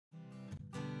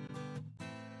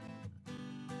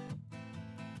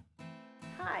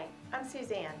Hi, I'm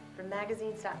Suzanne from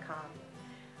Magazines.com.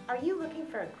 Are you looking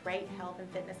for a great health and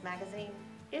fitness magazine?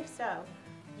 If so,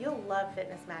 you'll love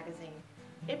Fitness Magazine.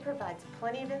 It provides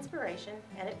plenty of inspiration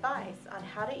and advice on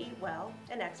how to eat well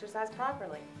and exercise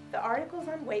properly. The articles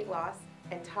on weight loss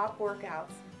and top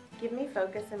workouts give me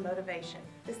focus and motivation.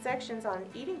 The sections on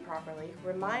eating properly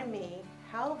remind me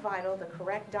how vital the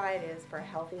correct diet is for a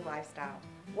healthy lifestyle.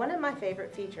 One of my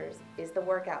favorite features is the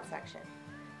workout section.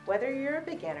 Whether you're a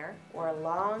beginner or a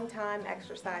long-time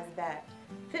exercise vet,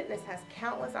 Fitness has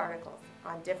countless articles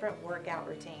on different workout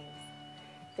routines.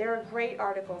 There are great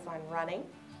articles on running,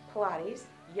 Pilates,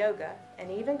 yoga, and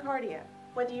even cardio.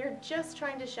 Whether you're just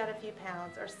trying to shed a few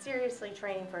pounds or seriously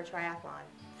training for a triathlon,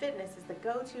 Fitness is the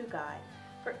go-to guide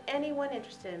for anyone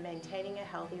interested in maintaining a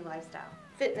healthy lifestyle.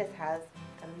 Fitness has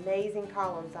amazing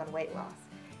columns on weight loss.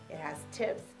 It has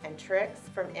tips and tricks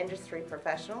from industry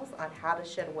professionals on how to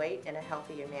shed weight in a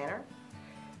healthier manner.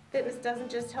 Fitness doesn't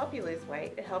just help you lose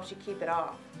weight, it helps you keep it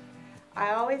off.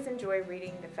 I always enjoy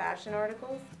reading the fashion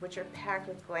articles, which are packed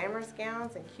with glamorous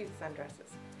gowns and cute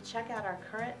sundresses. Check out our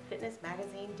current Fitness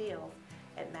Magazine deals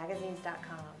at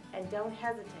Magazines.com, and don't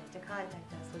hesitate to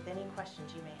contact us with any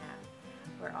questions you may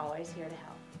have. We're always here to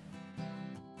help.